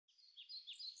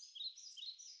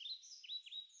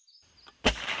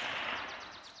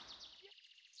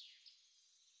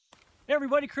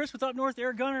everybody, Chris with Up North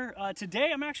Air Gunner. Today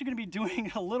I'm actually going to be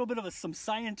doing a little bit of some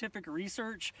scientific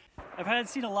research. I've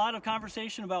seen a lot of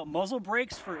conversation about muzzle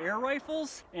brakes for air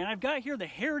rifles, and I've got here the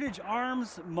Heritage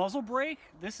Arms muzzle brake.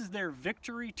 This is their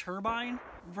Victory turbine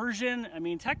version. I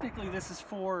mean, technically this is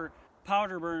for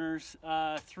powder burners,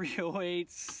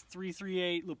 308s,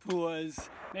 338 Lapuas,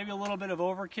 maybe a little bit of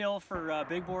overkill for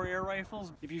big bore air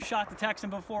rifles. If you've shot the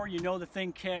Texan before, you know the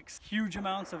thing kicks, huge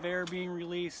amounts of air being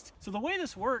released. So the way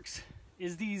this works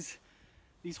is these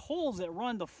holes that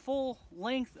run the full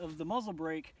length of the muzzle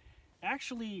brake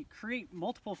actually create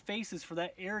multiple faces for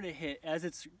that air to hit as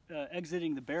it's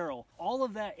exiting the barrel. All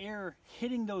of that air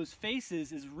hitting those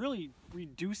faces is really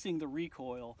reducing the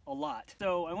recoil a lot.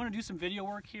 So I want to do some video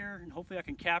work here, and hopefully I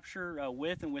can capture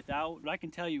with and without. But I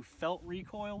can tell you felt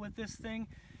recoil with this thing.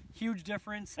 Huge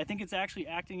difference. I think it's actually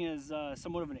acting as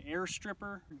somewhat of an air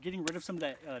stripper, getting rid of some of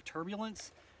that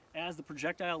turbulence as the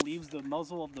projectile leaves the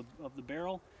muzzle of the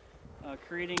barrel,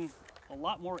 creating a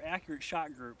lot more accurate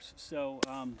shot groups. So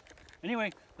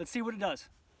anyway, let's see what it does.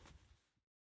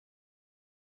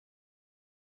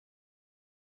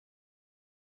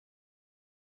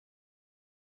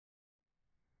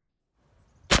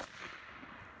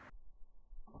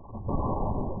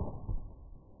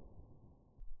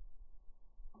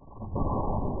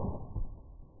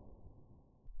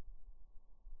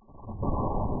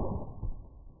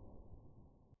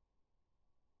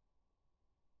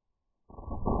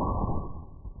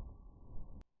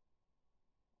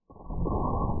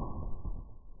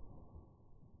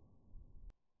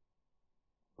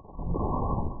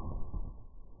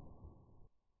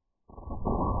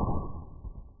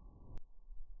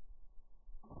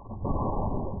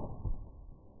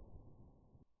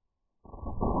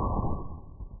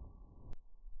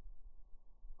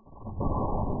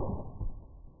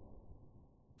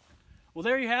 Well,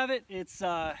 there you have it. It's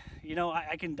you know,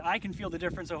 I can feel the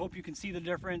difference. I hope you can see the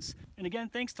difference. And again,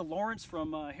 thanks to Lawrence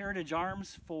from Heritage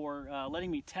Arms for letting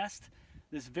me test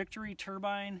this Victory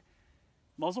turbine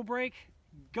muzzle brake.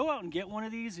 Go out and get one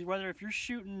of these. Whether if you're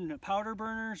shooting powder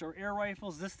burners or air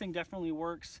rifles, this thing definitely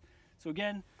works. So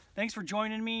again, thanks for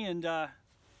joining me, and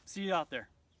see you out there.